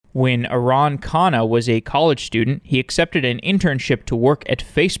When Aran Khanna was a college student, he accepted an internship to work at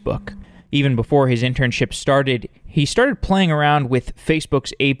Facebook. Even before his internship started, he started playing around with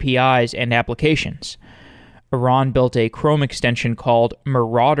Facebook's APIs and applications. Aran built a Chrome extension called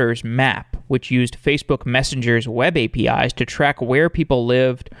Marauders Map, which used Facebook Messenger's web APIs to track where people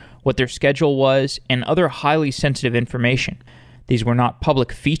lived, what their schedule was, and other highly sensitive information. These were not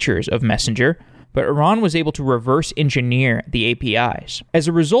public features of Messenger, but Aran was able to reverse engineer the APIs. As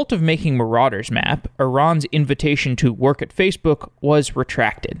a result of making Marauders Map, Aran's invitation to work at Facebook was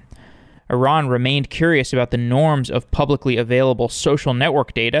retracted. Aran remained curious about the norms of publicly available social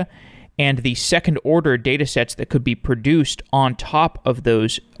network data and the second-order datasets that could be produced on top of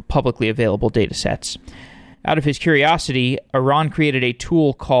those publicly available datasets. Out of his curiosity, Aran created a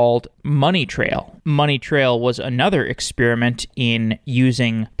tool called MoneyTrail. MoneyTrail was another experiment in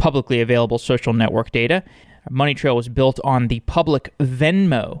using publicly available social network data. MoneyTrail was built on the public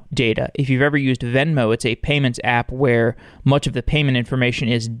Venmo data. If you've ever used Venmo, it's a payments app where much of the payment information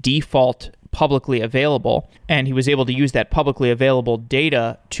is default publicly available, and he was able to use that publicly available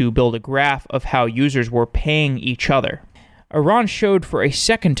data to build a graph of how users were paying each other. Aran showed for a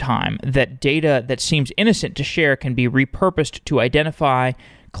second time that data that seems innocent to share can be repurposed to identify,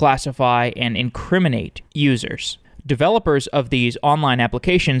 classify, and incriminate users. Developers of these online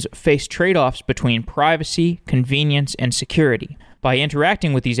applications face trade-offs between privacy, convenience, and security. By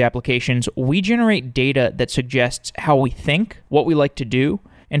interacting with these applications, we generate data that suggests how we think, what we like to do,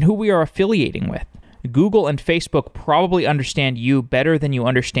 and who we are affiliating with. Google and Facebook probably understand you better than you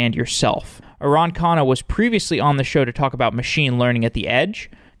understand yourself. Aran Khanna was previously on the show to talk about machine learning at the edge.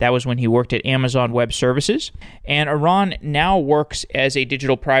 That was when he worked at Amazon Web Services. And Aran now works as a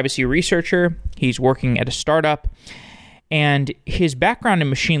digital privacy researcher. He's working at a startup. And his background in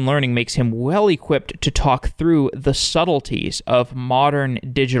machine learning makes him well equipped to talk through the subtleties of modern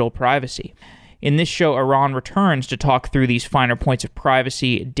digital privacy. In this show, Aran returns to talk through these finer points of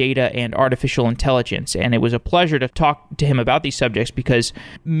privacy, data, and artificial intelligence. And it was a pleasure to talk to him about these subjects because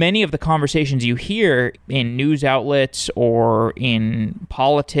many of the conversations you hear in news outlets or in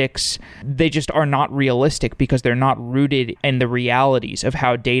politics, they just are not realistic because they're not rooted in the realities of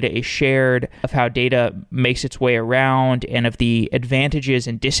how data is shared, of how data makes its way around, and of the advantages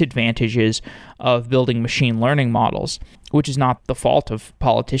and disadvantages of building machine learning models, which is not the fault of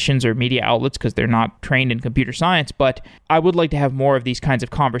politicians or media outlets because they're not trained in computer science. But I would like to have more of these kinds of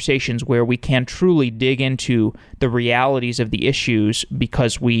conversations where we can truly dig into the realities of the issues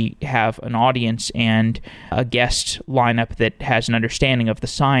because we have an audience and a guest lineup that has an understanding of the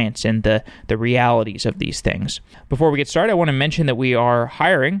science and the realities of these things. Before we get started, I want to mention that we are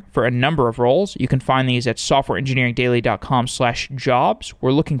hiring for a number of roles. You can find these at softwareengineeringdaily.com/jobs.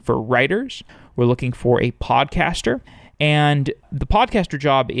 We're looking for writers. We're looking for a podcaster. And the podcaster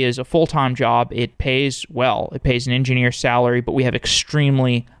job is a full-time job. It pays well. It pays an engineer salary, but we have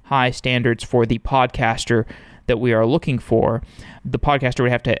extremely high standards for the podcaster that we are looking for. The podcaster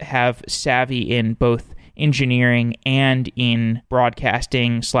would have to have savvy in both engineering and in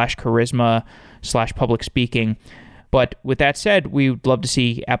broadcasting /charisma/public speaking. But with that said, we would love to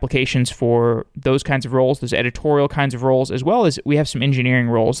see applications for those kinds of roles, those editorial kinds of roles, as well as we have some engineering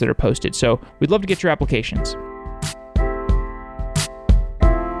roles that are posted. So we'd love to get your applications.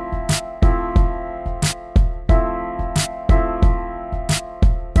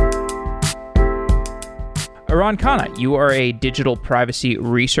 Aran Khanna, you are a digital privacy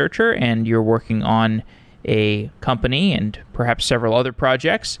researcher and you're working on a company and perhaps several other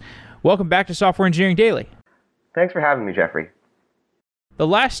projects. Welcome back to Software Engineering Daily. Thanks for having me, Jeffrey. The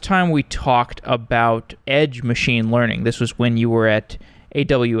last time we talked about edge machine learning, this was when you were at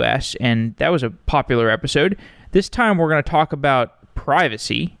AWS, and that was a popular episode. This time we're going to talk about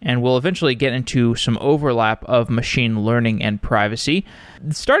privacy, and we'll eventually get into some overlap of machine learning and privacy.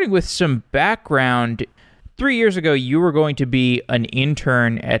 Starting with some background, 3 years ago, you were going to be an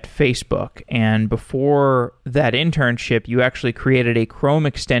intern at Facebook, and before that internship, you actually created a Chrome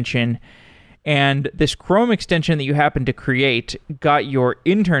extension. And this Chrome extension that you happened to create got your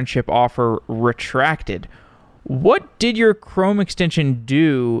internship offer retracted. What did your Chrome extension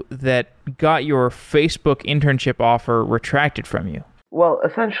do that got your Facebook internship offer retracted from you? Well,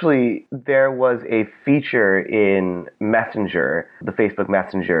 essentially, there was a feature in Messenger, the Facebook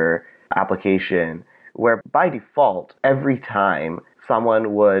Messenger application, where by default, every time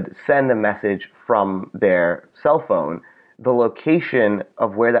someone would send a message from their cell phone, the location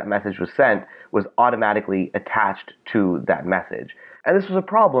of where that message was sent was automatically attached to that message. And this was a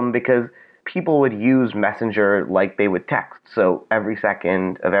problem because people would use Messenger like they would text. So every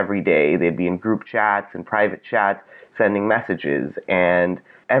second of every day, they'd be in group chats and private chats sending messages. And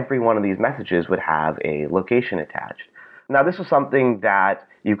every one of these messages would have a location attached. Now, this was something that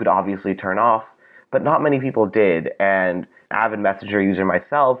you could obviously turn off, but not many people did. And avid Messenger user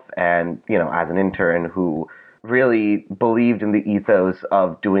myself, and, as an intern who really believed in the ethos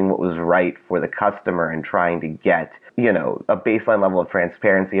of doing what was right for the customer and trying to get, a baseline level of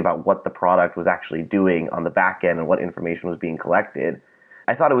transparency about what the product was actually doing on the back end and what information was being collected.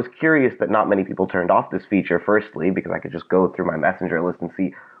 I thought it was curious that not many people turned off this feature, firstly, because I could just go through my Messenger list and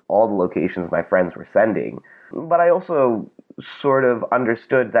see all the locations my friends were sending. But I also sort of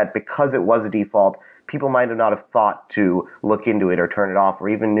understood that because it was a default, people might have not have thought to look into it or turn it off or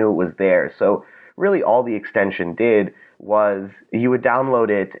even knew it was there. So really all the extension did was you would download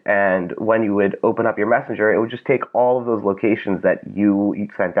it, and when you would open up your Messenger, it would just take all of those locations that you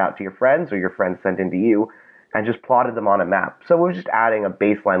sent out to your friends or your friends sent into you and just plotted them on a map. So we're just adding a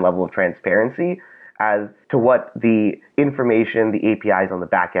baseline level of transparency as to what the information, the APIs on the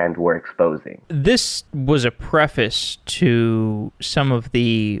back end were exposing. This was a preface to some of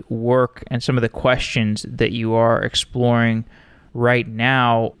the work and some of the questions that you are exploring right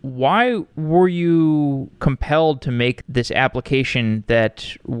now. Why were you compelled to make this application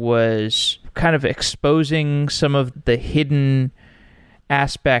that was kind of exposing some of the hidden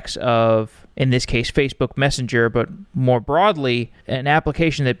aspects of, in this case, Facebook Messenger, but more broadly, an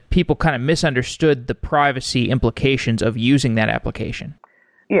application that people kind of misunderstood the privacy implications of using that application?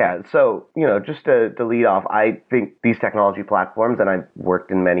 Yeah, so, just to lead off, I think these technology platforms, and I've worked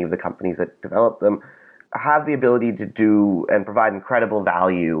in many of the companies that develop them, have the ability to do and provide incredible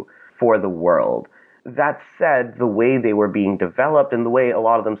value for the world. That said, the way they were being developed and the way a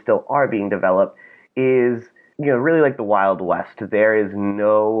lot of them still are being developed is, really like the Wild West. There is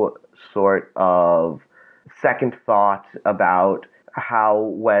no sort of second thought about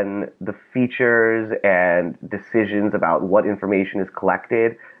how, when the features and decisions about what information is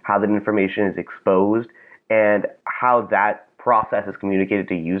collected, how that information is exposed, and how that process is communicated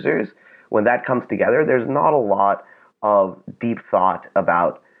to users. When that comes together, there's not a lot of deep thought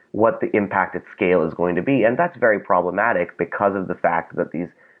about what the impact at scale is going to be. And that's very problematic because of the fact that these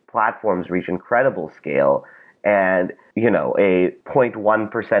platforms reach incredible scale. And, a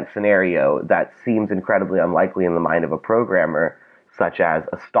 0.1% scenario that seems incredibly unlikely in the mind of a programmer, such as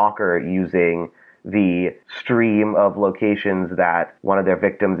a stalker using the stream of locations that one of their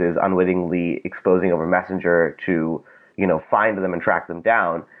victims is unwittingly exposing over Messenger to, find them and track them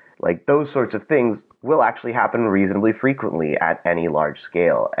down. Like, those sorts of things will actually happen reasonably frequently at any large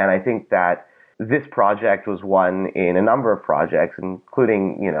scale. And I think that this project was one in a number of projects,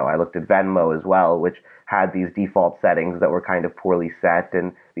 including, I looked at Venmo as well, which had these default settings that were kind of poorly set,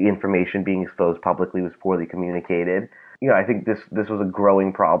 and the information being exposed publicly was poorly communicated. I think this was a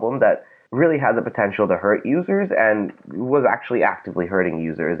growing problem that really had the potential to hurt users and was actually actively hurting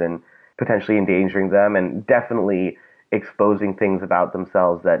users and potentially endangering them and definitely exposing things about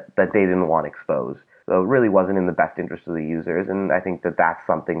themselves that they didn't want exposed. So it really wasn't in the best interest of the users. And I think that that's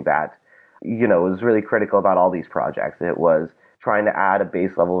something that, was really critical about all these projects. It was trying to add a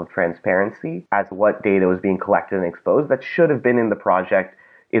base level of transparency as what data was being collected and exposed that should have been in the product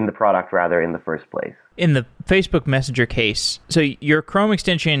in the first place. In the Facebook Messenger case, so your Chrome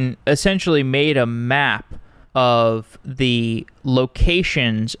extension essentially made a map of the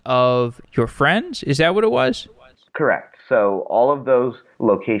locations of your friends? Is that what it was? Correct. So all of those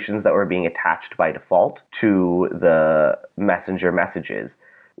locations that were being attached by default to the Messenger messages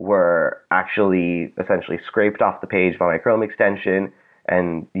were actually essentially scraped off the page by my Chrome extension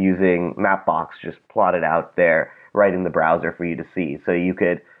and using Mapbox just plotted out there right in the browser for you to see. So you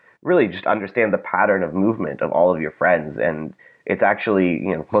could really just understand the pattern of movement of all of your friends. And it's actually,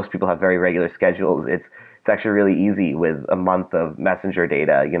 most people have very regular schedules. It's actually really easy with a month of Messenger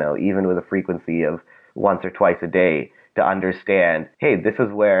data, even with a frequency of once or twice a day, to understand, hey, this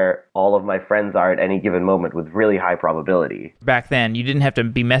is where all of my friends are at any given moment with really high probability. Back then, you didn't have to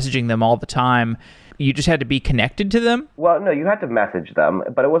be messaging them all the time. You just had to be connected to them? Well, no, you had to message them,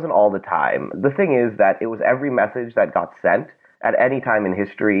 but it wasn't all the time. The thing is that it was every message that got sent at any time in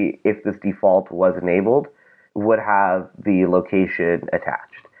history, if this default was enabled, would have the location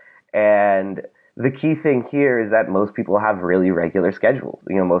attached. And the key thing here is that most people have really regular schedules.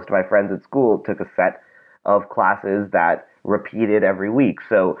 Most of my friends at school took a set of classes that repeated every week.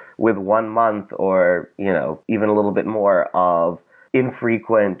 So with 1 month or, even a little bit more of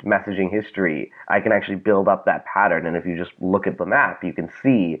infrequent messaging history, I can actually build up that pattern. And if you just look at the map, you can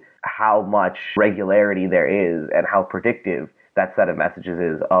see how much regularity there is and how predictive that set of messages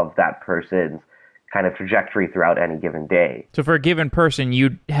is of that person's kind of trajectory throughout any given day. So for a given person,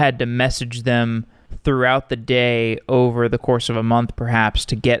 you had to message them throughout the day over the course of a month, perhaps,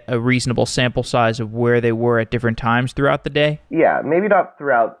 to get a reasonable sample size of where they were at different times throughout the day? Yeah, maybe not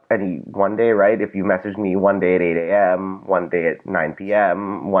throughout any one day, right? If you message me one day at 8 a.m., one day at 9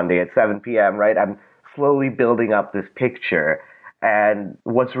 p.m., one day at 7 p.m., right? I'm slowly building up this picture. And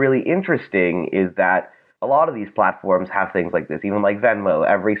what's really interesting is that a lot of these platforms have things like this, even like Venmo.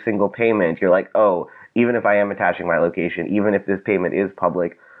 Every single payment, you're like, oh, even if I am attaching my location, even if this payment is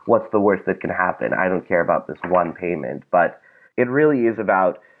public, what's the worst that can happen? I don't care about this one payment. But it really is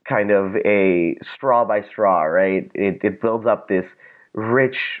about kind of a straw by straw, right? It builds up this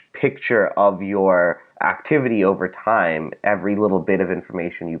rich picture of your activity over time, every little bit of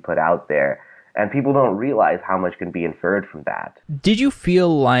information you put out there. And people don't realize how much can be inferred from that. Did you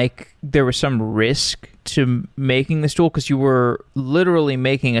feel like there was some risk to making this tool? Because you were literally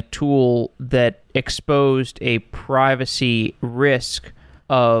making a tool that exposed a privacy risk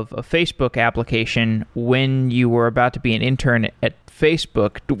of a Facebook application when you were about to be an intern at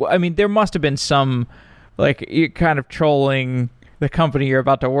Facebook. I mean, there must have been some, like, you're kind of trolling the company you're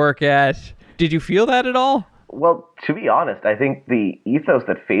about to work at. Did you feel that at all? Well, to be honest, I think the ethos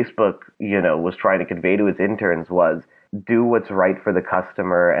that Facebook, was trying to convey to its interns was do what's right for the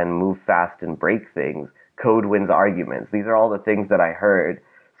customer and move fast and break things. Code wins arguments. These are all the things that I heard.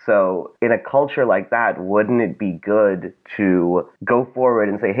 So in a culture like that, wouldn't it be good to go forward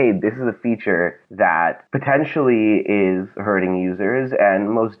and say, hey, this is a feature that potentially is hurting users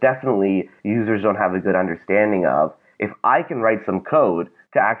and most definitely users don't have a good understanding of. If I can write some code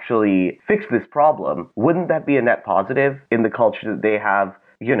to actually fix this problem, wouldn't that be a net positive in the culture that they have,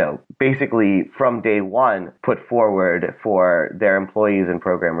 basically from day one put forward for their employees and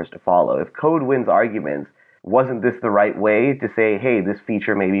programmers to follow? If code wins arguments, wasn't this the right way to say, hey, this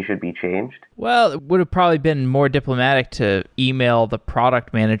feature maybe should be changed? Well, it would have probably been more diplomatic to email the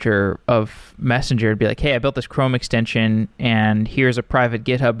product manager of Messenger and be like, hey, I built this Chrome extension and here's a private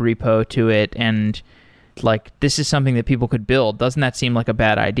GitHub repo to it, and like, this is something that people could build. Doesn't that seem like a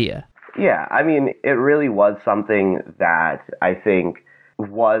bad idea? Yeah, I mean, it really was something that I think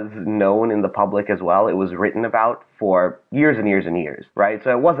was known in the public as well. It was written about for years and years and years, right?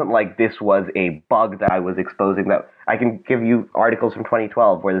 So it wasn't like this was a bug that I was exposing. That I can give you articles from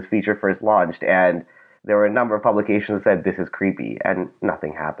 2012 where this feature first launched, and there were a number of publications that said this is creepy, and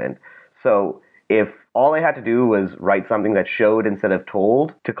nothing happened. So if all I had to do was write something that showed instead of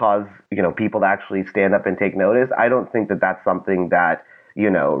told to cause, people to actually stand up and take notice, I don't think that that's something that,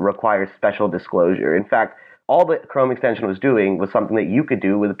 requires special disclosure. In fact, all the Chrome extension was doing was something that you could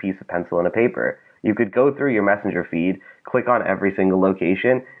do with a piece of pencil and a paper. You could go through your Messenger feed, click on every single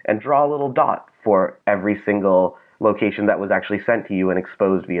location, and draw a little dot for every single location that was actually sent to you and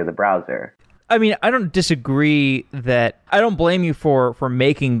exposed via the browser. I mean, I don't disagree that I don't blame you for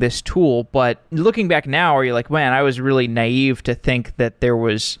making this tool, but looking back now, are you like, man, I was really naive to think that there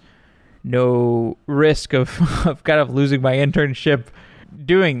was no risk of kind of losing my internship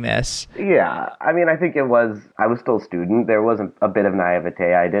doing this? Yeah, I mean, I think I was still a student. There was a bit of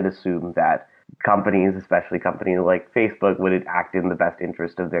naivete. I did assume that companies, especially companies like Facebook, would act in the best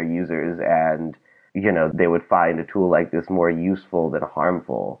interest of their users and, they would find a tool like this more useful than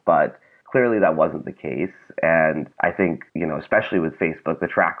harmful. But clearly that wasn't the case. And I think, especially with Facebook, the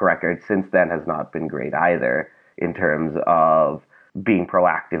track record since then has not been great either in terms of being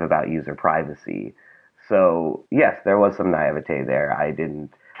proactive about user privacy. So yes, there was some naivete there. I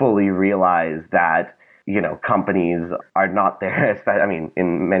didn't fully realize that, companies are not there. I mean,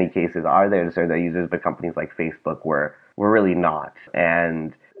 in many cases are there to serve their users, but companies like Facebook were really not.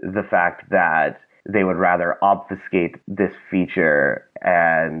 And the fact that they would rather obfuscate this feature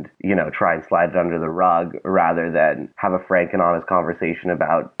and, try and slide it under the rug rather than have a frank and honest conversation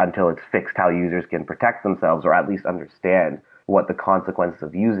about until it's fixed how users can protect themselves or at least understand what the consequences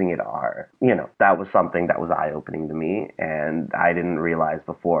of using it are. That was something that was eye-opening to me, and I didn't realize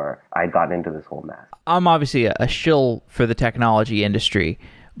before I'd gotten into this whole mess. I'm obviously a shill for the technology industry,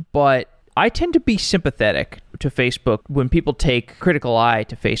 but I tend to be sympathetic to Facebook when people take critical eye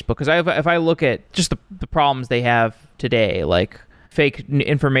to Facebook, because if I look at just the problems they have today, like fake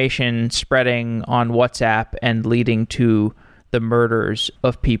information spreading on WhatsApp and leading to the murders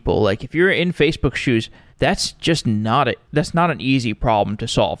of people, like if you're in Facebook's shoes, that's not an easy problem to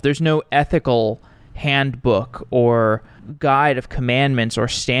solve. There's no ethical handbook or guide of commandments or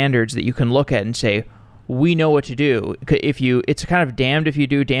standards that you can look at and say, we know what to do. It's kind of damned if you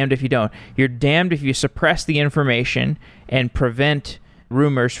do, damned if you don't. You're damned if you suppress the information and prevent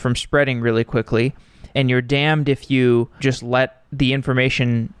rumors from spreading really quickly, and you're damned if you just let the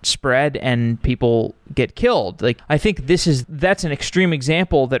information spread and people get killed. Like, I think that's an extreme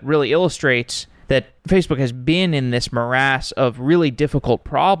example that really illustrates that Facebook has been in this morass of really difficult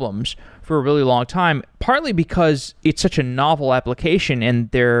problems for a really long time, partly because it's such a novel application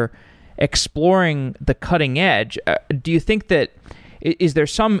and they're exploring the cutting edge. Do you think that is there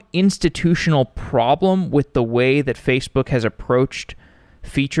some institutional problem with the way that Facebook has approached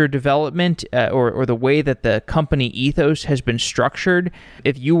feature development or the way that the company ethos has been structured?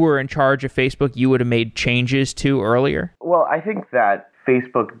 If you were in charge of Facebook, you would have made changes to earlier? Well, I think that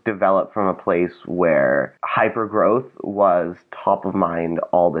Facebook developed from a place where hypergrowth was top of mind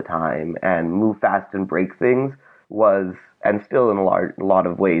all the time, and move fast and break things was, and still in a lot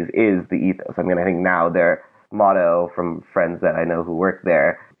of ways, is the ethos. I mean, I think now their motto from friends that I know who work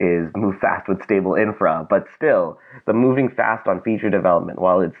there is move fast with stable infra, but still the moving fast on feature development,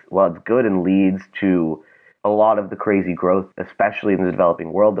 while it's good and leads to a lot of the crazy growth, especially in the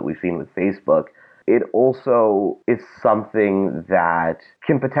developing world that we've seen with Facebook, it also is something that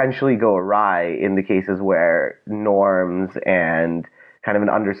can potentially go awry in the cases where norms and kind of an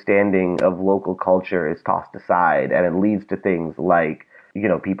understanding of local culture is tossed aside, and it leads to things like,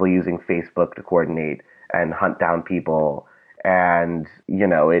 people using Facebook to coordinate and hunt down people. And,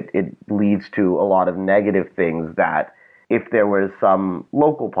 it leads to a lot of negative things that if there was some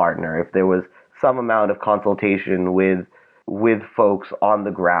local partner, if there was some amount of consultation with folks on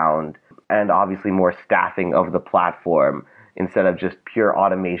the ground, and obviously more staffing of the platform instead of just pure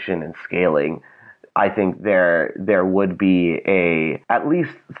automation and scaling, I think there would be at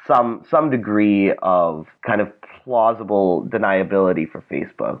least some degree of kind of plausible deniability for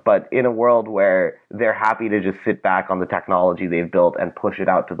Facebook. But in a world where they're happy to just sit back on the technology they've built and push it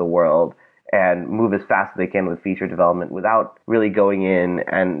out to the world and move as fast as they can with feature development without really going in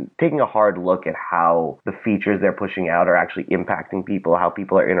and taking a hard look at how the features they're pushing out are actually impacting people, how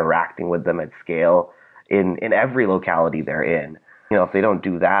people are interacting with them at scale in every locality they're in. If they don't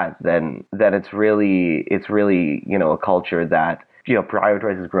do that, then it's really a culture that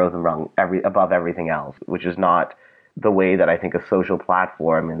prioritizes growth above everything else, which is not the way that I think a social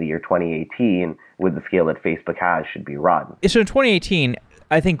platform in the year 2018, with the scale that Facebook has, should be run. So in 2018,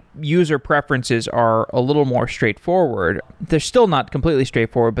 I think user preferences are a little more straightforward. They're still not completely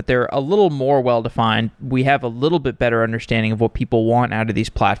straightforward, but they're a little more well-defined. We have a little bit better understanding of what people want out of these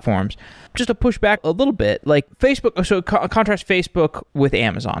platforms. Just to push back a little bit, like Facebook, so contrast Facebook with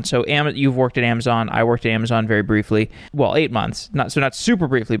Amazon. So you've worked at Amazon, I worked at Amazon very briefly. Well, 8 months, not super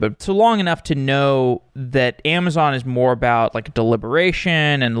briefly, but so long enough to know that Amazon is more about like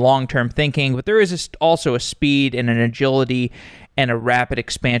deliberation and long-term thinking, but there is also a speed and an agility and a rapid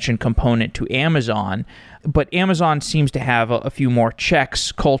expansion component to Amazon. But Amazon seems to have a few more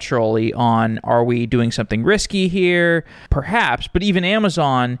checks culturally on, are we doing something risky here? Perhaps. But even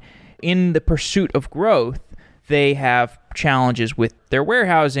Amazon, in the pursuit of growth, they have challenges with their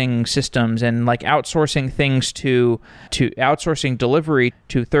warehousing systems and like outsourcing things to outsourcing delivery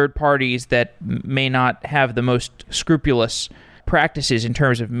to third parties that may not have the most scrupulous practices in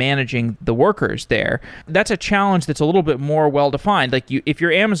terms of managing the workers there. That's a challenge that's a little bit more well-defined. Like if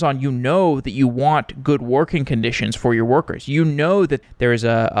you're Amazon, you know that you want good working conditions for your workers. You know that there is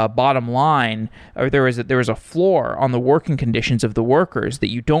a bottom line, or there is a floor on the working conditions of the workers that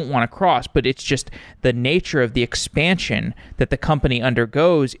you don't want to cross, but it's just the nature of the expansion that the company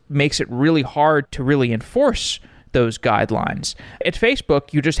undergoes makes it really hard to really enforce those guidelines. At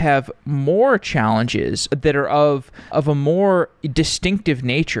Facebook, you just have more challenges that are of a more distinctive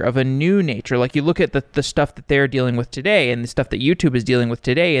nature, of a new nature. Like you look at the stuff that they're dealing with today and the stuff that YouTube is dealing with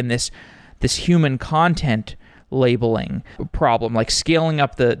today, and this human content labeling problem, like scaling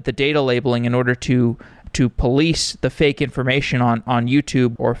up the data labeling in order to police the fake information on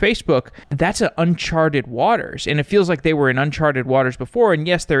YouTube or Facebook. That's an uncharted waters. And it feels like they were in uncharted waters before. And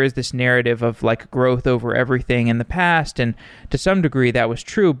yes, there is this narrative of like growth over everything in the past. And to some degree that was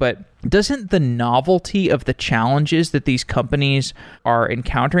true. But doesn't the novelty of the challenges that these companies are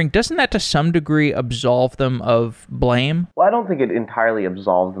encountering, doesn't that to some degree absolve them of blame? Well, I don't think it entirely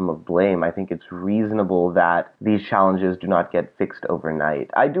absolves them of blame. I think it's reasonable that these challenges do not get fixed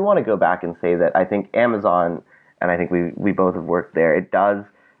overnight. I do want to go back and say that I think Amazon, and I think we both have worked there, it does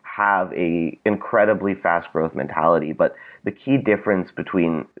have a incredibly fast growth mentality. But the key difference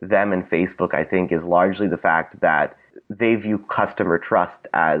between them and Facebook, I think, is largely the fact that they view customer trust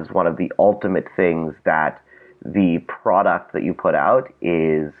as one of the ultimate things that the product that you put out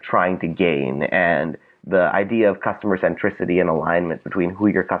is trying to gain. And the idea of customer centricity and alignment between who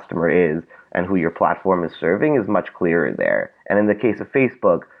your customer is and who your platform is serving is much clearer there. And in the case of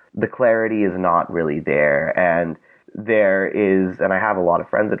Facebook, the clarity is not really there. And there is, and I have a lot of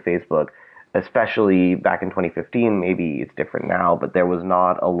friends at Facebook, especially back in 2015, maybe it's different now, but there was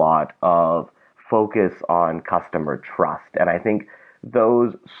not a lot of focus on customer trust. And I think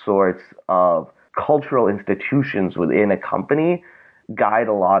those sorts of cultural institutions within a company guide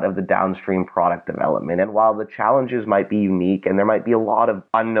a lot of the downstream product development. And while the challenges might be unique and there might be a lot of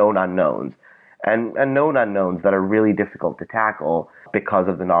unknown unknowns and known unknowns that are really difficult to tackle because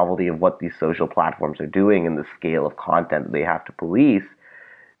of the novelty of what these social platforms are doing and the scale of content that they have to police,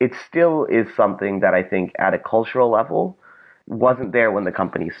 it still is something that I think at a cultural level wasn't there when the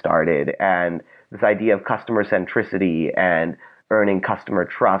company started. And this idea of customer centricity and earning customer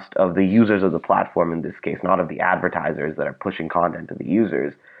trust of the users of the platform in this case, not of the advertisers that are pushing content to the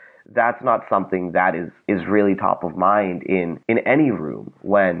users, that's not something that is really top of mind in any room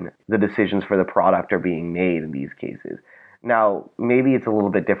when the decisions for the product are being made in these cases. Now, maybe it's a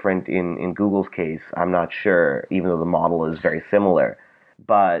little bit different in Google's case. I'm not sure, even though the model is very similar.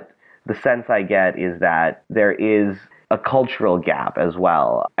 But the sense I get is that there is a cultural gap as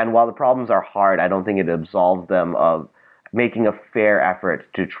well. And while the problems are hard, I don't think it absolves them of making a fair effort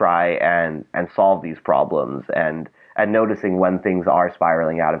to try and solve these problems and noticing when things are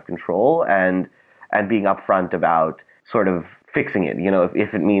spiraling out of control and being upfront about sort of fixing it. You know,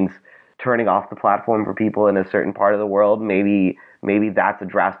 if it means turning off the platform for people in a certain part of the world, maybe that's a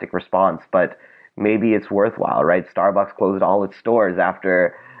drastic response, but maybe it's worthwhile, right? Starbucks closed all its stores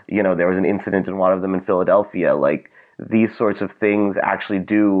after, you know, there was an incident in one of them in Philadelphia. Like, these sorts of things actually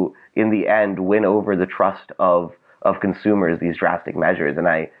do, in the end, win over the trust of consumers, these drastic measures. And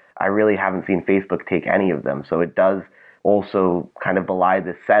I really haven't seen Facebook take any of them. So it does also kind of belie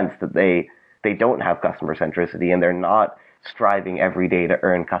this sense that they don't have customer centricity and they're not striving every day to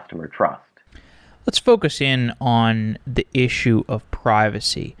earn customer trust. Let's focus in on the issue of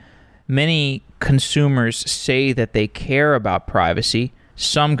privacy. Many consumers say that they care about privacy.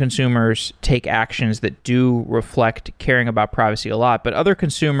 Some consumers take actions that do reflect caring about privacy a lot, but other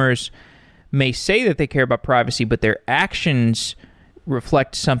consumers may say that they care about privacy, but their actions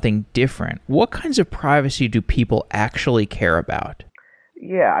reflect something different. What kinds of privacy do people actually care about?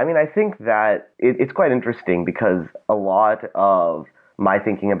 Yeah, I mean, I think that it's quite interesting because a lot of my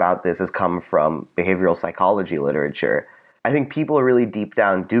thinking about this has come from behavioral psychology literature. I think people really deep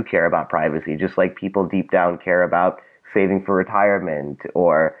down do care about privacy, just like people deep down care about saving for retirement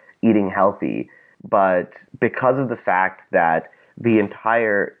or eating healthy. But because of the fact that the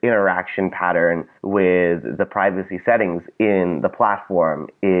entire interaction pattern with the privacy settings in the platform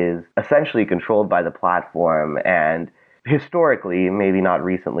is essentially controlled by the platform, and historically, maybe not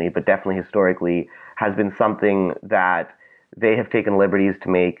recently, but definitely historically, has been something that they have taken liberties to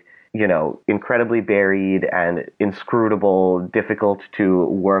make, you know, incredibly buried and inscrutable, difficult to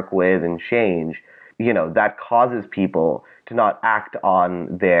work with and change, you know, that causes people to not act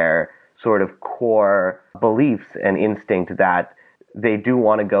on their sort of core beliefs and instinct that they do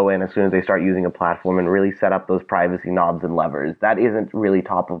want to go in as soon as they start using a platform and really set up those privacy knobs and levers. That isn't really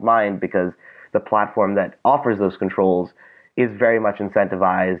top of mind because the platform that offers those controls is very much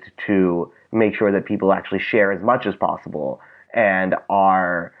incentivized to make sure that people actually share as much as possible and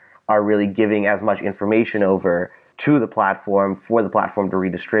are really giving as much information over to the platform for the platform to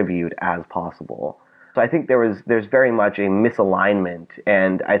redistribute as possible. So I think there's very much a misalignment,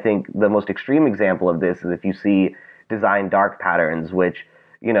 and I think the most extreme example of this is if you see design dark patterns, which,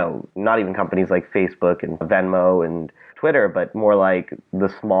 you know, not even companies like Facebook and Venmo and Twitter, but more like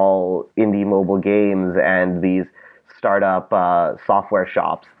the small indie mobile games and these startup software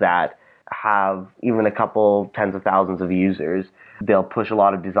shops that have even a couple tens of thousands of users. They'll push a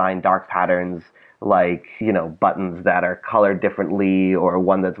lot of design dark patterns like, you know, buttons that are colored differently or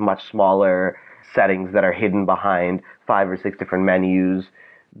one that's much smaller, settings that are hidden behind 5 or 6 different menus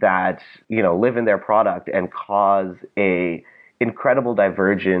that, you know, live in their product and cause a incredible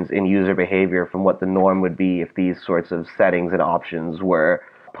divergence in user behavior from what the norm would be if these sorts of settings and options were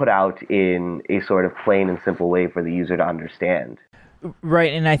put out in a sort of plain and simple way for the user to understand.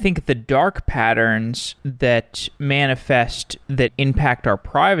 Right, and I think the dark patterns that manifest that impact our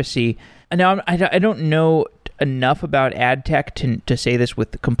privacy. Now, I don't know enough about ad tech to say this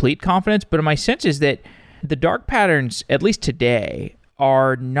with complete confidence, but my sense is that the dark patterns, at least today,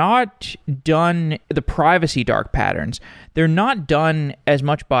 are not done, the privacy dark patterns, they're not done as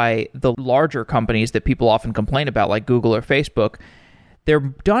much by the larger companies that people often complain about, like Google or Facebook. They're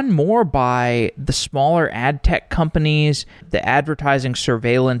done more by the smaller ad tech companies, the advertising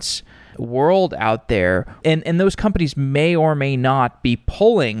surveillance world out there. And those companies may or may not be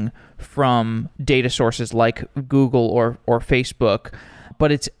pulling from data sources like Google or Facebook.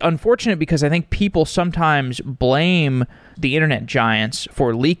 But it's unfortunate because I think people sometimes blame the internet giants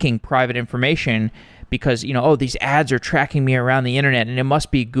for leaking private information because, oh, these ads are tracking me around the internet and it must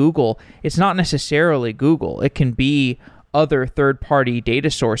be Google. It's not necessarily Google. It can be other third-party data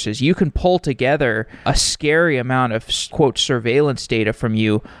sources. You can pull together a scary amount of, quote, surveillance data from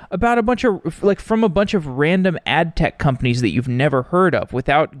you about from a bunch of random ad tech companies that you've never heard of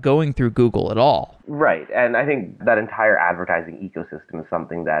without going through Google at all. Right. And I think that entire advertising ecosystem is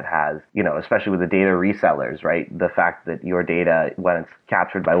something that has, especially with the data resellers, right? The fact that your data, when it's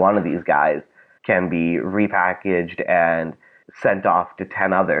captured by one of these guys, can be repackaged and sent off to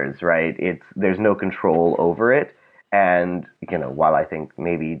 10 others, right? There's no control over it. And, while I think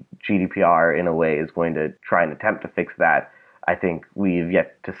maybe GDPR in a way is going to try and attempt to fix that, I think we've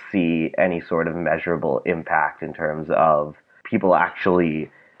yet to see any sort of measurable impact in terms of people actually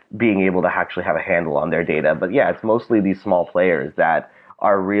being able to actually have a handle on their data. But yeah, it's mostly these small players that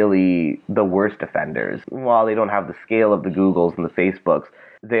are really the worst offenders. While they don't have the scale of the Googles and the Facebooks,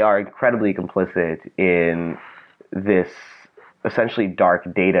 they are incredibly complicit in this essentially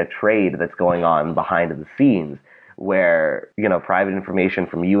dark data trade that's going on behind the scenes, where, private information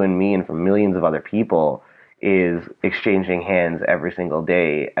from you and me and from millions of other people is exchanging hands every single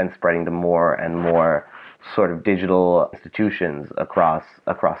day and spreading to more and more sort of digital institutions across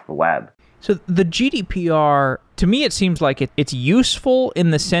the web. So the GDPR, to me, it seems like it's useful in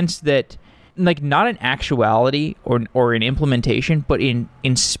the sense that, like, not in actuality or in implementation, but in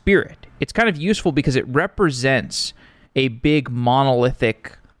spirit. It's kind of useful because it represents a big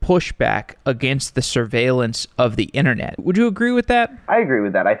monolithic pushback against the surveillance of the internet. Would you agree with that? I agree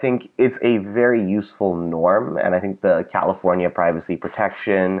with that. I think it's a very useful norm, and I think the California privacy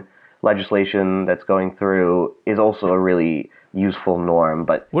protection legislation that's going through is also a really useful norm.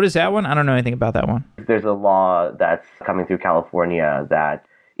 But what is that one? I don't know anything about that one. There's a law that's coming through California that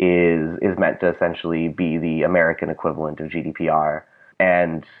is meant to essentially be the American equivalent of GDPR,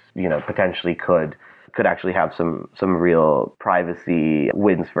 and potentially could actually have some real privacy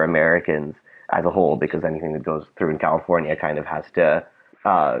wins for Americans as a whole, because anything that goes through in California kind of has to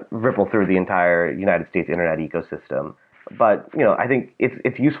ripple through the entire United States internet ecosystem. But, I think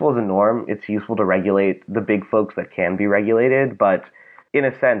it's useful as a norm. It's useful to regulate the big folks that can be regulated. But in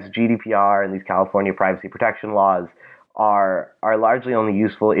a sense, GDPR and these California privacy protection laws are largely only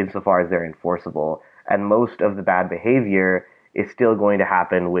useful insofar as they're enforceable. And most of the bad behavior is still going to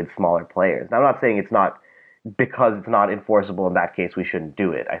happen with smaller players. Now, I'm not saying it's not, because it's not enforceable in that case, we shouldn't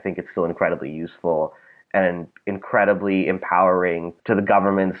do it. I think it's still incredibly useful and incredibly empowering to the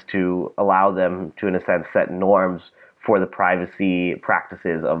governments to allow them to, in a sense, set norms for the privacy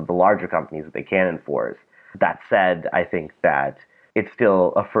practices of the larger companies that they can enforce. That said, I think that it's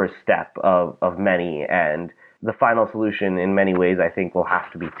still a first step of many, and the final solution in many ways I think will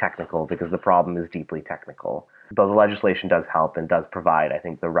have to be technical, because the problem is deeply technical. Though the legislation does help and does provide, I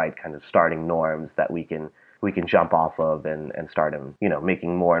think, the right kind of starting norms that we can jump off of and start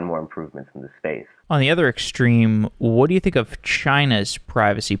making more and more improvements in this space. On the other extreme, what do you think of China's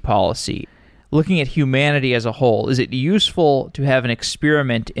privacy policy? Looking at humanity as a whole, is it useful to have an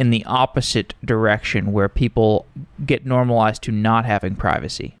experiment in the opposite direction where people get normalized to not having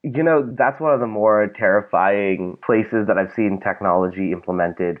privacy? That's one of the more terrifying places that I've seen technology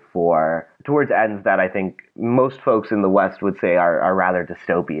implemented towards ends that I think most folks in the West would say are rather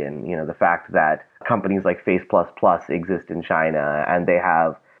dystopian. The fact that companies like Face++ exist in China, and they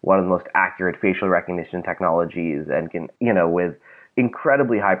have one of the most accurate facial recognition technologies and can, with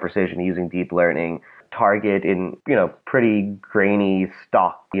incredibly high precision using deep learning, target in, pretty grainy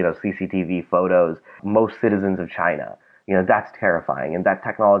stock, CCTV photos, most citizens of China. That's terrifying. And that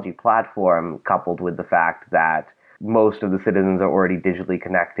technology platform, coupled with the fact that most of the citizens are already digitally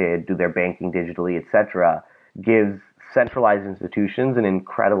connected, do their banking digitally, etc., gives centralized institutions an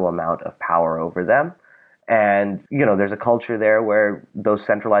incredible amount of power over them. And, there's a culture there where those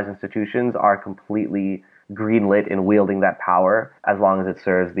centralized institutions are completely greenlit in wielding that power as long as it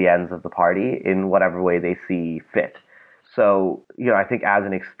serves the ends of the party in whatever way they see fit. So, I think as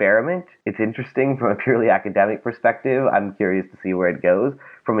an experiment, it's interesting from a purely academic perspective. I'm curious to see where it goes.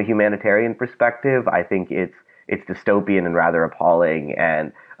 From a humanitarian perspective, I think it's dystopian and rather appalling,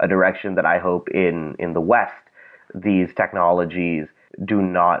 and a direction that I hope in the West, these technologies do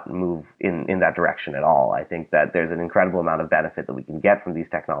not move in that direction at all. I think that there's an incredible amount of benefit that we can get from these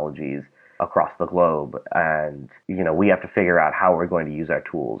technologies across the globe, and we have to figure out how we're going to use our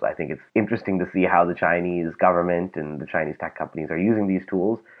tools. I think it's interesting to see how the Chinese government and the Chinese tech companies are using these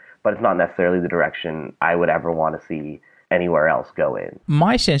tools, but it's not necessarily the direction I would ever want to see anywhere else go in.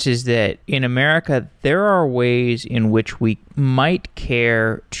 My sense is that in America, there are ways in which we might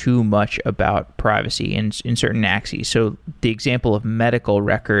care too much about privacy in certain axes. So the example of medical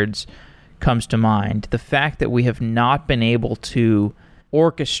records comes to mind. The fact that we have not been able to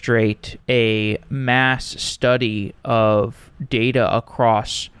orchestrate a mass study of data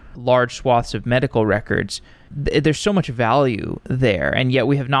across large swaths of medical records. There's so much value there, and yet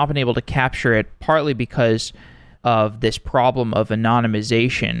we have not been able to capture it, partly because of this problem of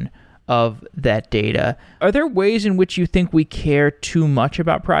anonymization of that data. Are there ways in which you think we care too much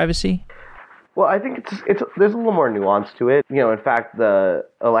about privacy? Well, I think there's a little more nuance to it. In fact, the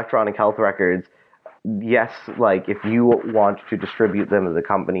electronic health records, yes, like if you want to distribute them as a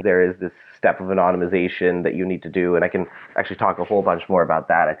company, there is this step of anonymization that you need to do. And I can actually talk a whole bunch more about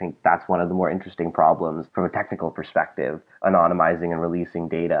that. I think that's one of the more interesting problems from a technical perspective, anonymizing and releasing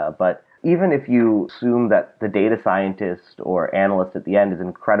data. But even if you assume that the data scientist or analyst at the end is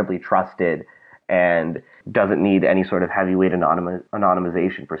incredibly trusted and doesn't need any sort of heavyweight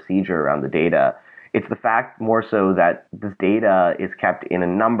anonymization procedure around the data, it's the fact more so that this data is kept in a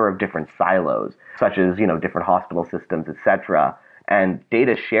number of different silos, such as, different hospital systems, etc. And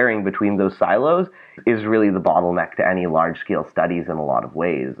data sharing between those silos is really the bottleneck to any large-scale studies in a lot of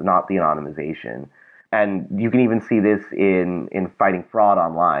ways, not the anonymization. And you can even see this in fighting fraud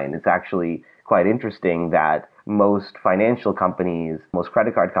online. It's actually quite interesting that most financial companies, most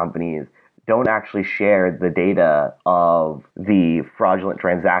credit card companies, don't actually share the data of the fraudulent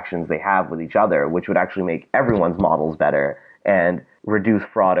transactions they have with each other, which would actually make everyone's models better and reduce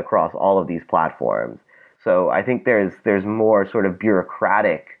fraud across all of these platforms. So I think there's more sort of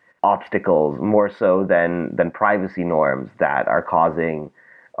bureaucratic obstacles, more so than privacy norms, that are causing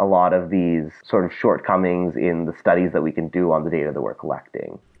a lot of these sort of shortcomings in the studies that we can do on the data that we're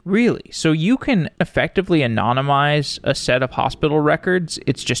collecting. Really? So you can effectively anonymize a set of hospital records?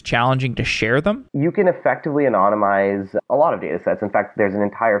 It's just challenging to share them? You can effectively anonymize a lot of data sets. In fact, there's an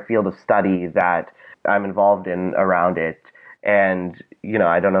entire field of study that I'm involved in around it. And,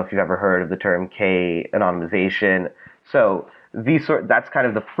 I don't know if you've ever heard of the term K-anonymization. So that's kind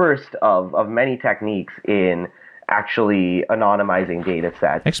of the first of many techniques in actually anonymizing data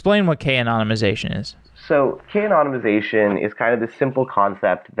sets. Explain what K-anonymization is. So K-anonymization is kind of this simple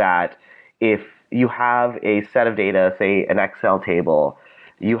concept that if you have a set of data, say an Excel table,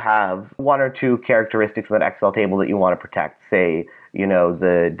 you have one or two characteristics of that Excel table that you want to protect, say,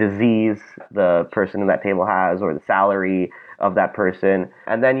 the disease the person in that table has or the salary of that person.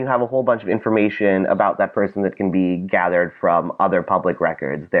 And then you have a whole bunch of information about that person that can be gathered from other public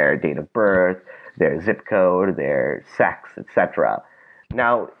records, their date of birth, their zip code, their sex, etc.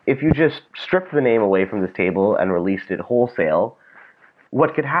 Now, if you just stripped the name away from this table and released it wholesale,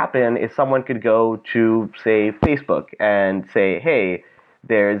 what could happen is someone could go to, say, Facebook and say, hey,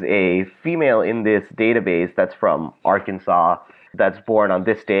 there's a female in this database that's from Arkansas, that's born on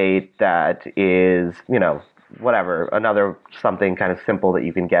this date, that is, whatever, another something kind of simple that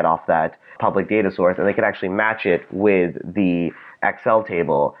you can get off that public data source, and they can actually match it with the Excel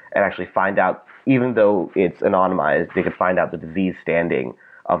table and actually find out, even though it's anonymized, they could find out the disease standing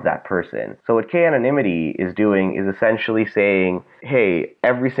of that person. So what K-anonymity is doing is essentially saying, hey,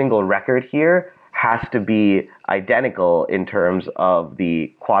 every single record here has to be identical in terms of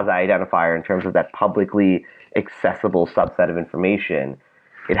the quasi-identifier, in terms of that publicly accessible subset of information.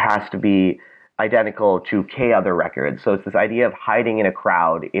 It has to be identical to K other records. So it's this idea of hiding in a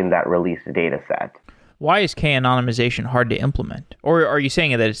crowd in that released data set. Why is K-anonymization hard to implement? Or are you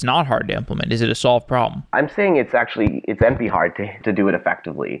saying that it's not hard to implement? Is it a solved problem? I'm saying it's NP hard to do it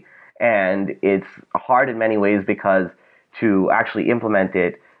effectively. And it's hard in many ways because to actually implement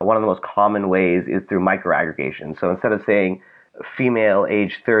it, one of the most common ways is through microaggregation. So instead of saying female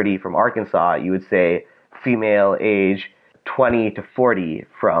age 30 from Arkansas, you would say female age 20 to 40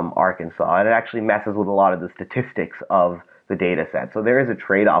 from Arkansas. And it actually messes with a lot of the statistics of the data set. So there is a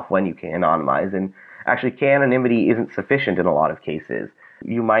trade-off when you can anonymize. And actually, K-anonymity isn't sufficient in a lot of cases.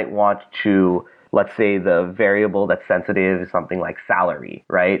 You might want to, let's say the variable that's sensitive is something like salary,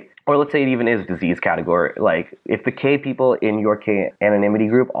 right? Or let's say it even is disease category. Like if the K people in your K-anonymity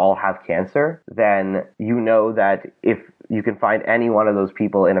group all have cancer, then you know that if you can find any one of those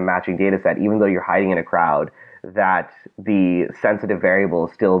people in a matching data set, even though you're hiding in a crowd, that the sensitive variable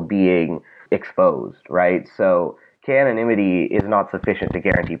is still being exposed, right? So K-anonymity is not sufficient to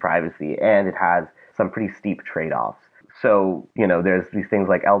guarantee privacy, and it has some pretty steep trade-offs. So, there's these things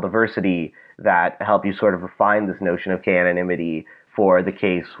like L-diversity that help you sort of refine this notion of K-anonymity for the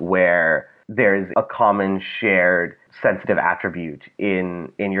case where there's a common shared sensitive attribute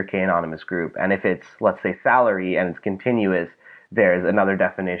in your K-anonymous group. And if it's, let's say, salary and it's continuous, there's another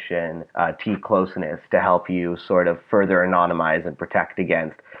definition, T-closeness, to help you sort of further anonymize and protect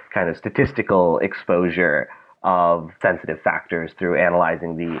against kind of statistical exposure of sensitive factors through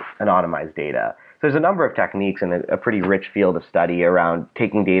analyzing the anonymized data. So there's a number of techniques and a pretty rich field of study around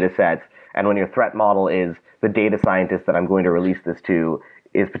taking data sets, and when your threat model is the data scientist that I'm going to release this to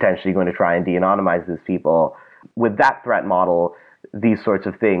is potentially going to try and de-anonymize these people, with that threat model, these sorts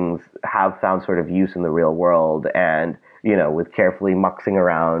of things have found sort of use in the real world. And, with carefully muxing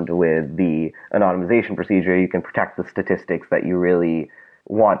around with the anonymization procedure, you can protect the statistics that you really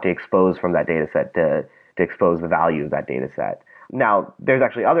want to expose from that data set to expose the value of that data set. Now, there's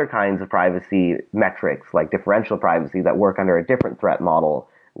actually other kinds of privacy metrics, like differential privacy, that work under a different threat model,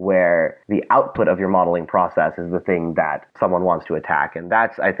 where the output of your modeling process is the thing that someone wants to attack. And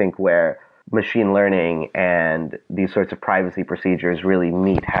that's, I think, where machine learning and these sorts of privacy procedures really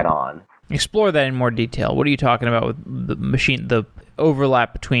meet head on. Explore that in more detail. What are you talking about with the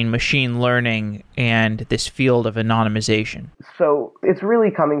overlap between machine learning and this field of anonymization? So it's really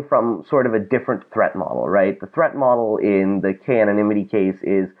coming from sort of a different threat model, right? The threat model in the K-anonymity case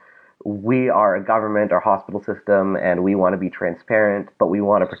is we are a government or hospital system and we want to be transparent, but we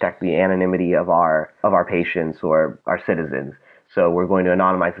want to protect the anonymity of our patients or our citizens. So we're going to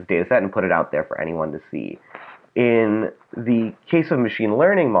anonymize this data set and put it out there for anyone to see. In the case of machine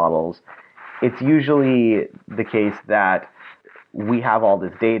learning models, it's usually the case that we have all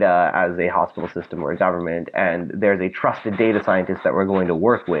this data as a hospital system or a government, and there's a trusted data scientist that we're going to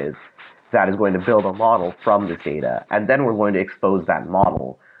work with that is going to build a model from this data, and then we're going to expose that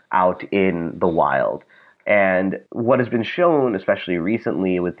model out in the wild. And what has been shown, especially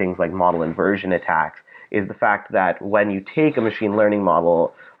recently with things like model inversion attacks, is the fact that when you take a machine learning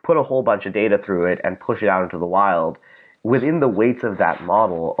model, put a whole bunch of data through it, and push it out into the wild, within the weights of that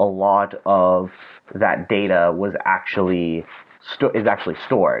model, a lot of that data is actually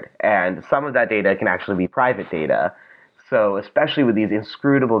stored. And some of that data can actually be private data. So especially with these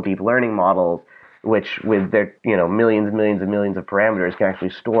inscrutable deep learning models, which with their millions and millions and millions of parameters can actually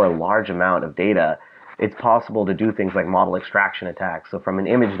store a large amount of data, it's possible to do things like model extraction attacks. So from an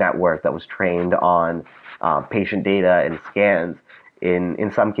image network that was trained on patient data and scans,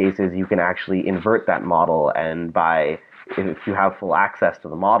 in some cases you can actually invert that model, and if you have full access to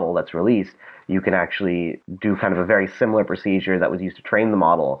the model that's released, you can actually do kind of a very similar procedure that was used to train the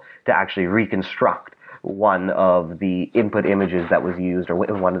model to actually reconstruct one of the input images that was used, or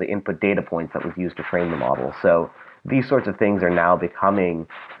one of the input data points that was used to train the model. So these sorts of things are now becoming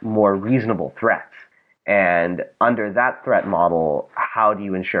more reasonable threats. And under that threat model, how do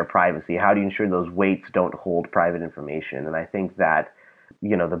you ensure privacy? How do you ensure those weights don't hold private information? And I think that,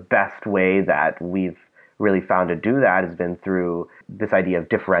 the best way that we've really found to do that has been through this idea of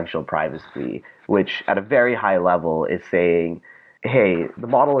differential privacy, which at a very high level is saying, hey, the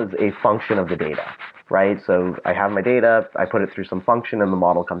model is a function of the data, right? So I have my data, I put it through some function, and the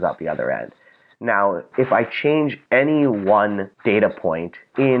model comes out the other end. Now, if I change any one data point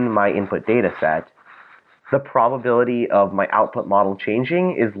in my input data set, the probability of my output model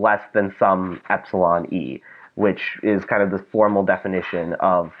changing is less than some epsilon e, which is kind of the formal definition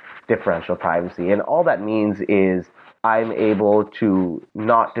of differential privacy. And all that means is I'm able to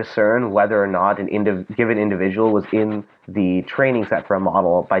not discern whether or not an given individual was in the training set for a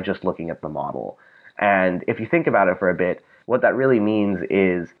model by just looking at the model. And if you think about it for a bit, what that really means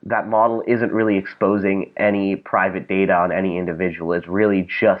is that model isn't really exposing any private data on any individual. It's really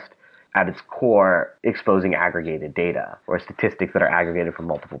just at its core exposing aggregated data or statistics that are aggregated from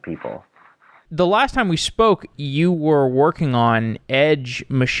multiple people. The last time we spoke, you were working on edge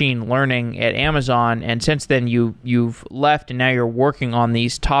machine learning at Amazon, and since then you've left, and now you're working on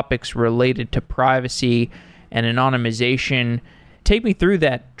these topics related to privacy and anonymization. Take me through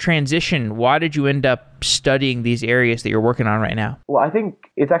that transition. Why did you end up studying these areas that you're working on right now? Well, I think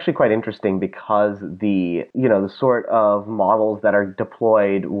it's actually quite interesting because the sort of models that are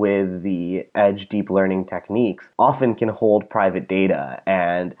deployed with the edge deep learning techniques often can hold private data.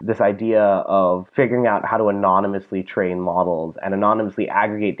 And this idea of figuring out how to anonymously train models and anonymously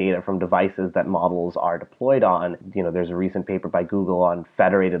aggregate data from devices that models are deployed on. There's a recent paper by Google on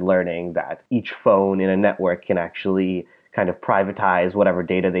federated learning that each phone in a network can actually kind of privatize whatever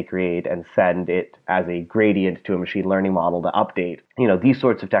data they create and send it as a gradient to a machine learning model to update. These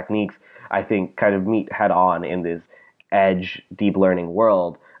sorts of techniques, I think, kind of meet head on in this edge deep learning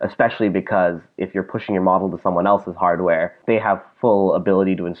world, especially because if you're pushing your model to someone else's hardware, they have full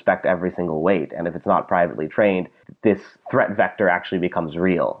ability to inspect every single weight. And if it's not privately trained, this threat vector actually becomes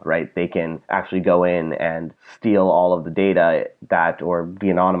real, right? They can actually go in and steal all of the data or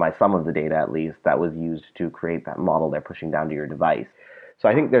de-anonymize some of the data, at least, that was used to create that model they're pushing down to your device. So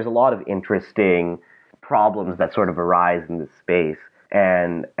I think there's a lot of interesting problems that sort of arise in this space.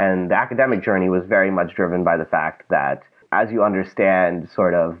 And the academic journey was very much driven by the fact that as you understand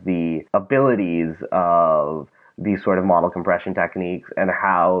sort of the abilities of these sort of model compression techniques and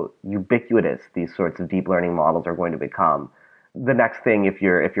how ubiquitous these sorts of deep learning models are going to become, the next thing, if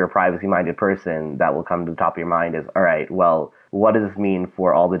you're a privacy-minded person, that will come to the top of your mind is, all right, well, what does this mean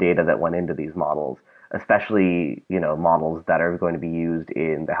for all the data that went into these models, especially, models that are going to be used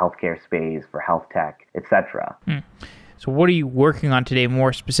in the healthcare space for health tech, etc. So what are you working on today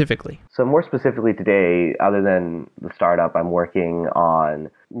more specifically? So more specifically today, other than the startup, I'm working on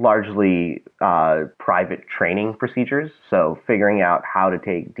largely private training procedures. So figuring out how to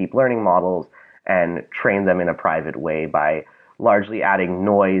take deep learning models and train them in a private way by largely adding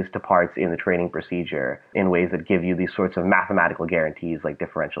noise to parts in the training procedure in ways that give you these sorts of mathematical guarantees like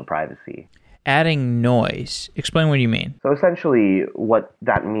differential privacy. Adding noise. Explain what you mean. So essentially what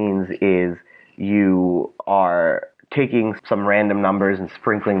that means is you are taking some random numbers and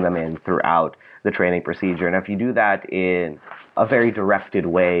sprinkling them in throughout the training procedure. And if you do that in a very directed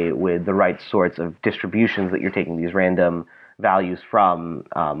way with the right sorts of distributions that you're taking these random values from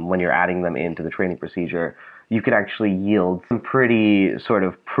when you're adding them into the training procedure, you can actually yield some pretty sort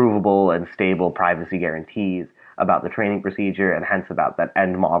of provable and stable privacy guarantees about the training procedure and hence about that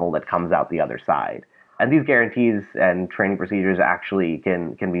end model that comes out the other side. And these guarantees and training procedures actually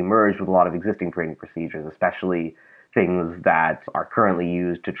can be merged with a lot of existing training procedures, especially things that are currently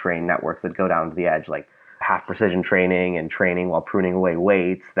used to train networks that go down to the edge, like half precision training and training while pruning away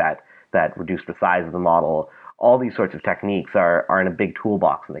weights that reduce the size of the model. All these sorts of techniques are in a big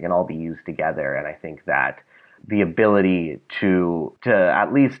toolbox and they can all be used together. And I think that the ability to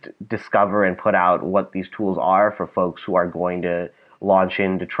at least discover and put out what these tools are for folks who are going to launch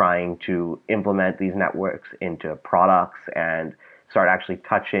into trying to implement these networks into products and start actually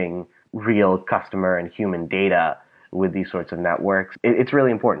touching real customer and human data with these sorts of networks. It's really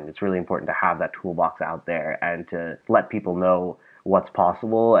important. It's really important to have that toolbox out there and to let people know what's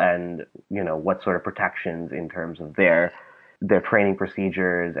possible and, what sort of protections in terms of their training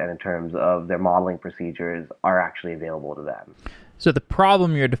procedures and in terms of their modeling procedures are actually available to them. So the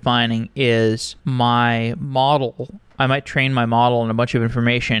problem you're defining is my model. I might train my model on a bunch of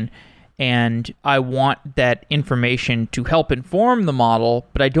information, and I want that information to help inform the model,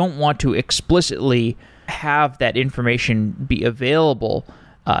 but I don't want to explicitly have that information be available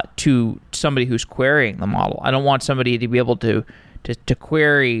to somebody who's querying the model. I don't want somebody to be able to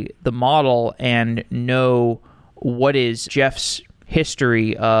query the model and know what is Jeff's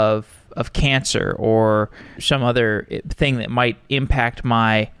history of cancer or some other thing that might impact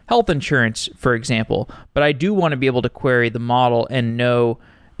my health insurance, for example. But I do want to be able to query the model and know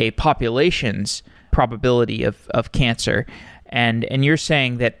a population's probability of cancer. And you're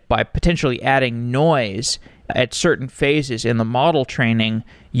saying that by potentially adding noise at certain phases in the model training,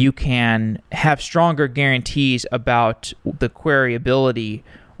 you can have stronger guarantees about the queryability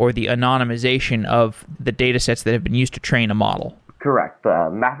or the anonymization of the data sets that have been used to train a model. Correct.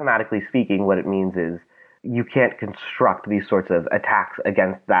 Mathematically speaking, what it means is you can't construct these sorts of attacks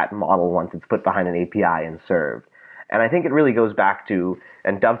against that model once it's put behind an API and served. And I think it really goes back to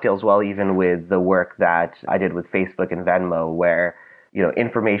and dovetails well even with the work that I did with Facebook and Venmo, where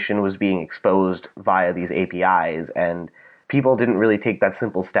information was being exposed via these APIs, and people didn't really take that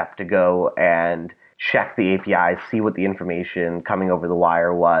simple step to go and check the APIs, see what the information coming over the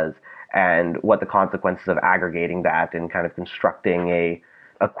wire was, and what the consequences of aggregating that and kind of constructing a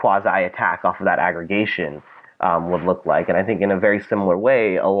quasi-attack off of that aggregation would look like. And I think in a very similar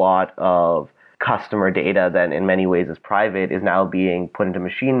way, a lot of customer data that in many ways is private is now being put into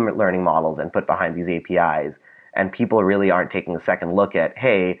machine learning models and put behind these APIs. And people really aren't taking a second look at,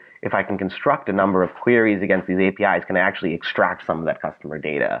 hey, if I can construct a number of queries against these APIs, can I actually extract some of that customer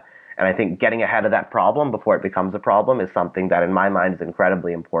data? And I think getting ahead of that problem before it becomes a problem is something that in my mind is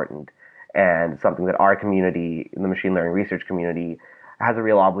incredibly important and something that our community, the machine learning research community, has a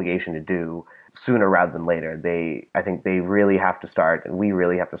real obligation to do sooner rather than later. I think they really have to start, and we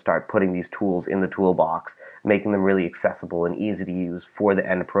really have to start putting these tools in the toolbox, making them really accessible and easy to use for the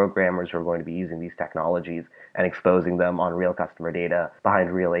end programmers who are going to be using these technologies and exposing them on real customer data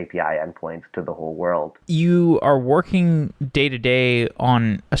behind real API endpoints to the whole world. You are working day to day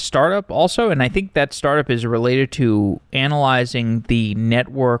on a startup also, and I think that startup is related to analyzing the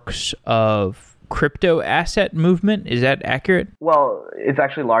networks of crypto asset movement. Is that accurate? Well, it's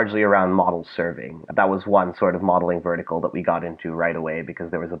actually largely around model serving. That was one sort of modeling vertical that we got into right away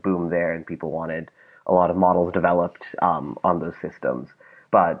because there was a boom there and people wanted a lot of models developed on those systems.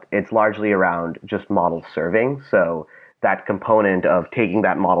 But it's largely around just model serving. So that component of taking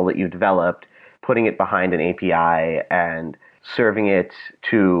that model that you've developed, putting it behind an API and serving it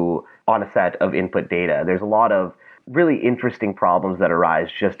on a set of input data. There's a lot of really interesting problems that arise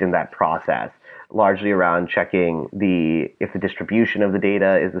just in that process, largely around checking if the distribution of the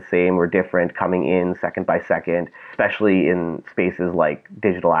data is the same or different coming in second by second, especially in spaces like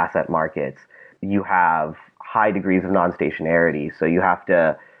digital asset markets. You have high degrees of non-stationarity, so you have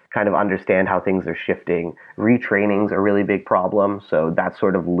to kind of understand how things are shifting. Retraining's a really big problem, so that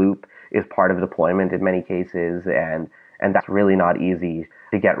sort of loop is part of deployment in many cases, and that's really not easy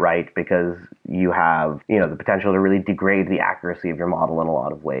to get right because you have, the potential to really degrade the accuracy of your model in a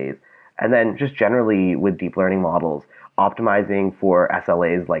lot of ways. And then just generally with deep learning models, optimizing for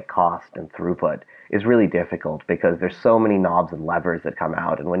SLAs like cost and throughput is really difficult because there's so many knobs and levers that come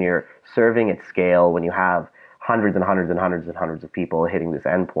out. And when you're serving at scale, when you have hundreds and hundreds and hundreds and hundreds of people hitting this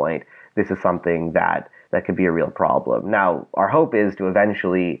endpoint, this is something that could be a real problem. Now, our hope is to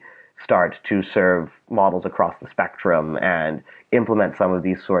eventually start to serve models across the spectrum and implement some of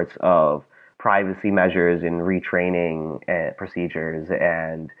these sorts of privacy measures in retraining procedures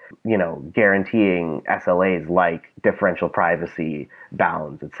and, guaranteeing SLAs like differential privacy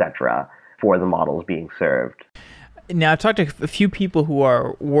bounds, etc., for the models being served. Now, I've talked to a few people who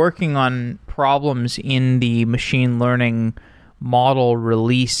are working on problems in the machine learning model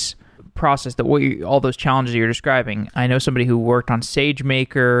release process, all those challenges you're describing. I know somebody who worked on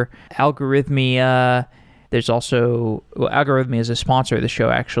SageMaker, Algorithmia. There's also, Algorithmia is a sponsor of the show,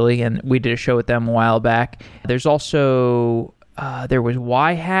 actually, and we did a show with them a while back. There's also, there was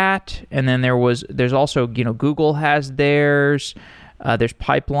YHat, and then there's also, Google has theirs. There's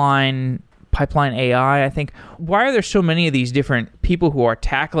Pipeline AI, I think. Why are there so many of these different people who are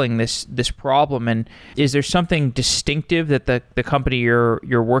tackling this problem? And is there something distinctive that the company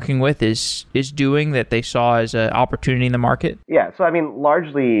you're working with is doing that they saw as an opportunity in the market? Yeah, so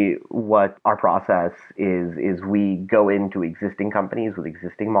largely what our process is we go into existing companies with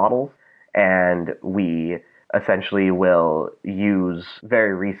existing models, and we essentially will use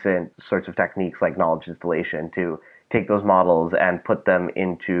very recent sorts of techniques like knowledge distillation to take those models and put them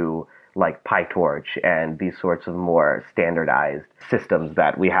into like PyTorch and these sorts of more standardized systems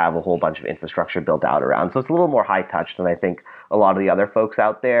that we have a whole bunch of infrastructure built out around. So it's a little more high touch than I think a lot of the other folks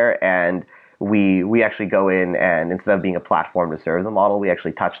out there. And we actually go in and instead of being a platform to serve the model, we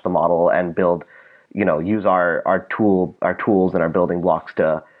actually touch the model and build, use our tools and our building blocks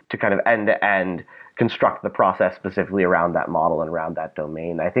to kind of end to end construct the process specifically around that model and around that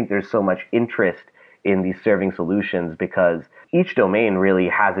domain. I think there's so much interest in these serving solutions because each domain really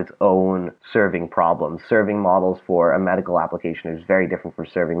has its own serving problems. Serving models for a medical application is very different from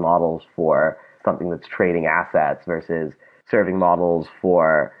serving models for something that's trading assets versus serving models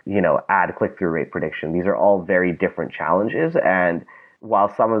for, ad click-through rate prediction. These are all very different challenges. And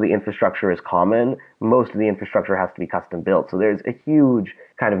while some of the infrastructure is common, most of the infrastructure has to be custom built. So there's a huge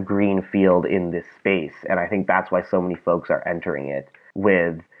kind of green field in this space. And I think that's why so many folks are entering it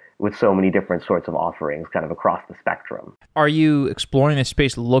with so many different sorts of offerings kind of across the spectrum. Are you exploring this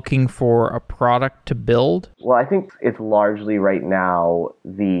space looking for a product to build? Well, I think it's largely right now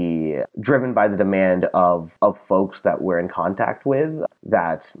driven by the demand of folks that we're in contact with,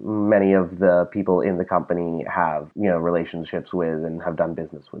 that many of the people in the company have, relationships with and have done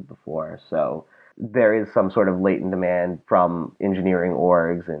business with before. So there is some sort of latent demand from engineering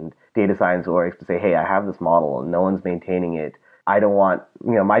orgs and data science orgs to say, hey, I have this model and no one's maintaining it. I don't want,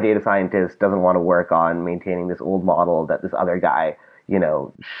 my data scientist doesn't want to work on maintaining this old model that this other guy,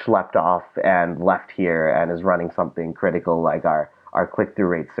 schlepped off and left here and is running something critical like our click-through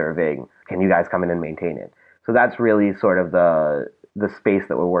rate serving. Can you guys come in and maintain it? So that's really sort of the space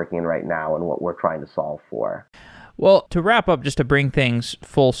that we're working in right now and what we're trying to solve for. Well, to wrap up, just to bring things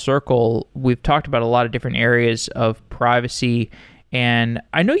full circle, we've talked about a lot of different areas of privacy. And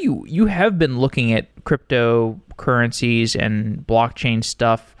I know you have been looking at cryptocurrencies and blockchain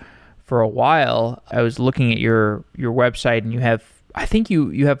stuff for a while. I was looking at your website, and I think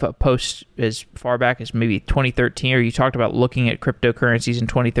you have a post as far back as maybe 2013, or you talked about looking at cryptocurrencies in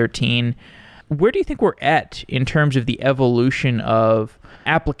 2013. Where do you think we're at in terms of the evolution of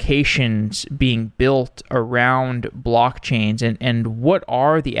applications being built around blockchains, and what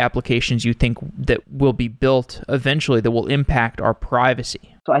are the applications you think that will be built eventually that will impact our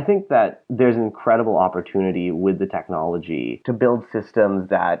privacy? So I think that there's an incredible opportunity with the technology to build systems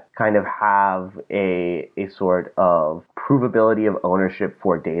that kind of have a sort of provability of ownership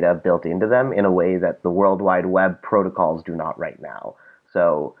for data built into them in a way that the World Wide Web protocols do not right now.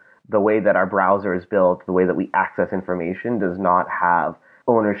 So the way that our browser is built, the way that we access information does not have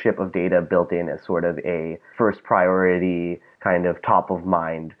ownership of data built in as sort of a first priority kind of top of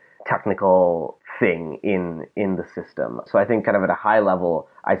mind technical thing in the system. So I think kind of at a high level,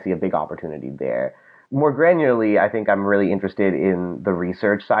 I see a big opportunity there. More granularly, I think I'm really interested in the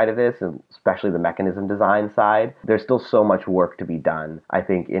research side of this, and especially the mechanism design side. There's still so much work to be done, I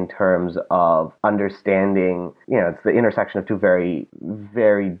think, in terms of understanding, it's the intersection of two very,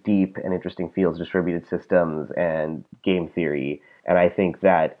 very deep and interesting fields, distributed systems and game theory. And I think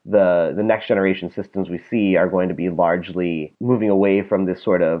that the next generation systems we see are going to be largely moving away from this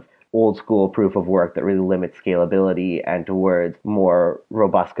sort of old school proof of work that really limits scalability and towards more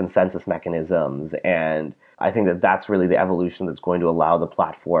robust consensus mechanisms. And I think that that's really the evolution that's going to allow the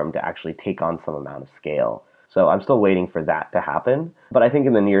platform to actually take on some amount of scale. So I'm still waiting for that to happen. But I think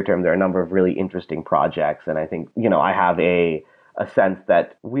in the near term, there are a number of really interesting projects. And I think, I have a sense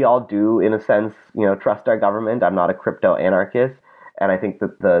that we all do, in a sense, trust our government. I'm not a crypto anarchist. And I think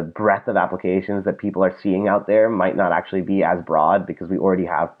that the breadth of applications that people are seeing out there might not actually be as broad because we already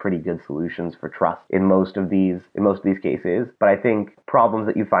have pretty good solutions for trust in most of these cases. But I think problems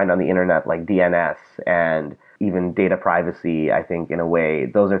that you find on the internet like DNS and even data privacy, I think in a way,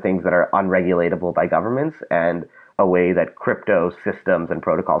 those are things that are unregulatable by governments, and a way that crypto systems and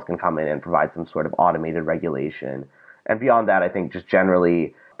protocols can come in and provide some sort of automated regulation. And beyond that, I think just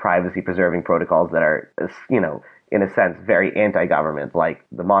generally privacy preserving protocols that are, in a sense, very anti-government, like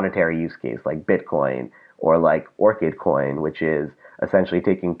the monetary use case, like Bitcoin, or like Orchid Coin, which is essentially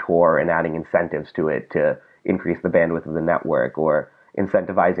taking Tor and adding incentives to it to increase the bandwidth of the network, or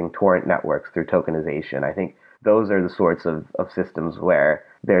incentivizing torrent networks through tokenization. I think those are the sorts of systems where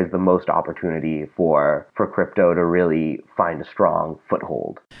there's the most opportunity for crypto to really find a strong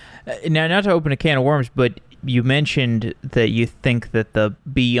foothold. Now, not to open a can of worms, but you mentioned that you think that the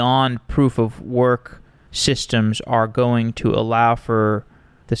beyond proof of work systems are going to allow for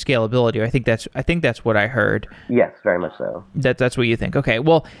the scalability. I think that's what I heard. Yes, very much so. That's what you think. Okay.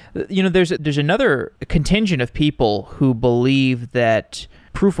 Well, there's another contingent of people who believe that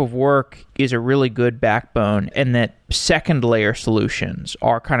proof of work is a really good backbone and that second layer solutions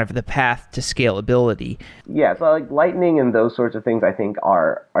are kind of the path to scalability. Yeah, so like Lightning and those sorts of things I think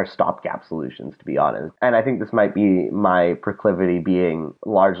are stopgap solutions, to be honest. And I think this might be my proclivity being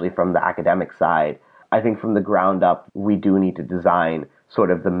largely from the academic side. I think from the ground up, we do need to design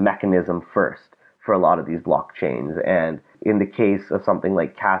sort of the mechanism first for a lot of these blockchains. And in the case of something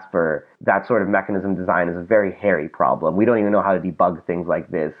like Casper, that sort of mechanism design is a very hairy problem. We don't even know how to debug things like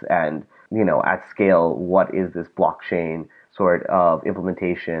this. And, at scale, what is this blockchain sort of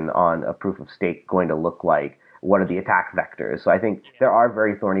implementation on a proof of stake going to look like? What are the attack vectors? So I think there are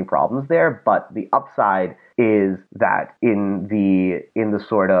very thorny problems there, but the upside is that in the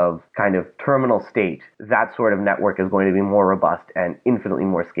sort of kind of terminal state, that sort of network is going to be more robust and infinitely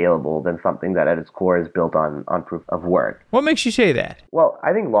more scalable than something that at its core is built on proof of work. What makes you say that? Well,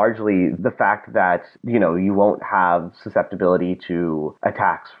 I think largely the fact that, you won't have susceptibility to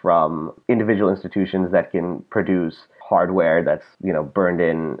attacks from individual institutions that can produce hardware that's, burned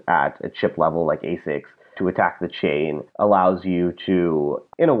in at a chip level like ASICs to attack the chain allows you to,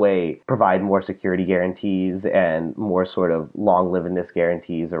 in a way, provide more security guarantees and more sort of long-livedness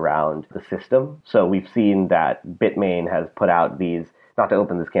guarantees around the system. So we've seen that Bitmain has put out these, not to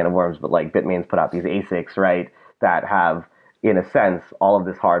open this can of worms, but like Bitmain's put out these ASICs, right, that have, in a sense, all of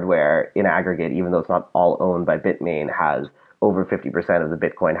this hardware in aggregate, even though it's not all owned by Bitmain, has over 50% of the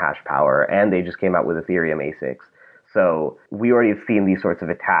Bitcoin hash power, and they just came out with Ethereum ASICs. So we already have seen these sorts of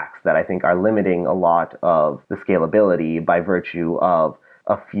attacks that I think are limiting a lot of the scalability by virtue of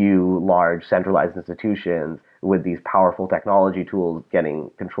a few large centralized institutions with these powerful technology tools getting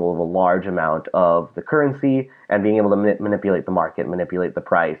control of a large amount of the currency and being able to manipulate the market, manipulate the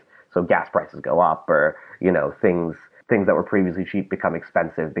price. So gas prices go up, or, things that were previously cheap become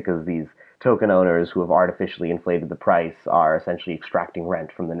expensive because these token owners who have artificially inflated the price are essentially extracting rent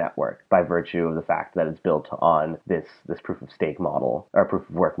from the network by virtue of the fact that it's built on this proof of stake model, or proof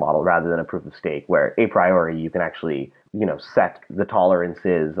of work model, rather than a proof of stake where a priori you can actually, set the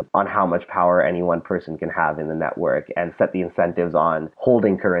tolerances on how much power any one person can have in the network and set the incentives on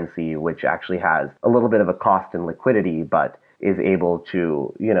holding currency, which actually has a little bit of a cost in liquidity, but is able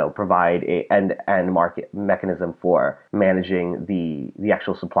to, provide a end-to-end market mechanism for managing the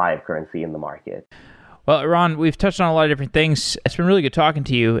actual supply of currency in the market. Well, Ron, we've touched on a lot of different things. It's been really good talking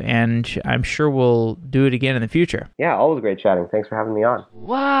to you, and I'm sure we'll do it again in the future. Yeah, always great chatting. Thanks for having me on.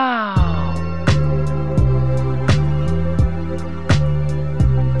 Wow.